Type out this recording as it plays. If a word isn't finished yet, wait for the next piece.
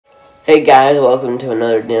Hey guys, welcome to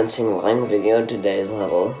another dancing line video. Today's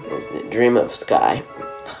level is the Dream of Sky.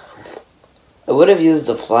 I would have used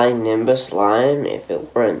the Flying Nimbus line if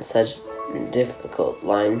it weren't such a difficult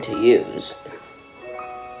line to use.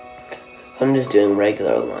 So I'm just doing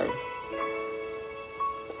regular line.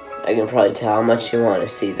 I can probably tell how much you want to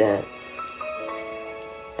see that.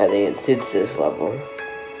 I think it suits this level.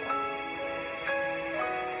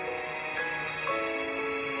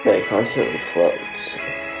 But it constantly floats.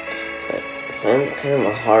 But I find kind of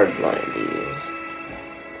a hard line to use.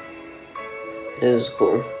 This is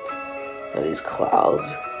cool. Are these clouds?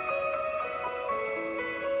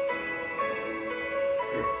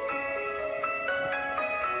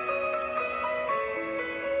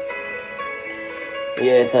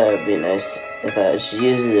 Yeah, I thought it would be nice. I thought I should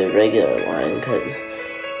use the regular line because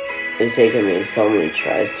it's taken me so many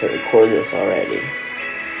tries to record this already.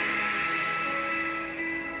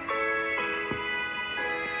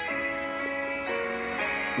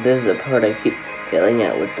 This is the part I keep failing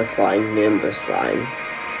at with the Flying Nimbus line.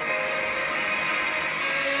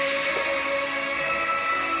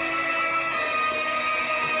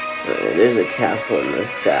 There's a castle in the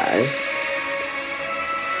sky.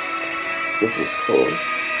 This is cool.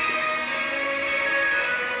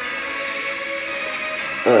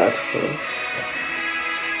 Oh, that's cool.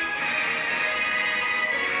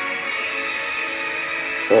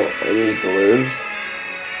 Oh, are these balloons?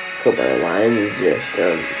 Cool, my line is just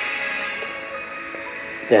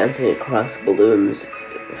dancing across balloons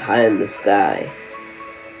high in the sky.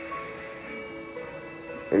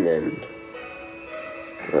 And then,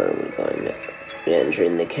 where are we going now? We're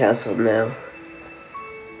entering the castle now.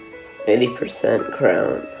 80%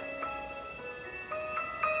 crown.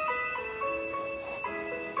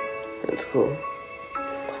 That's cool.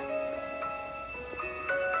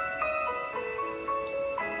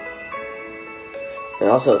 I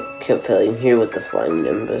also kept failing here with the Flying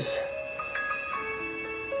Nimbus.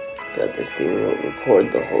 But this thing will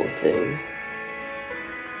record the whole thing.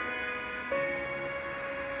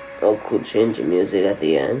 Oh, cool change of music at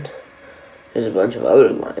the end. There's a bunch of other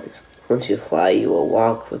lines. Once you fly, you will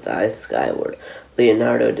walk with eyes skyward.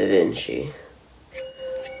 Leonardo da Vinci.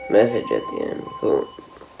 Message at the end. Cool.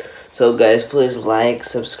 So guys, please like,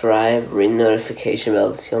 subscribe, ring notification bell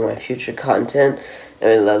to see all my future content. And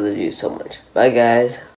I love you so much. Bye guys.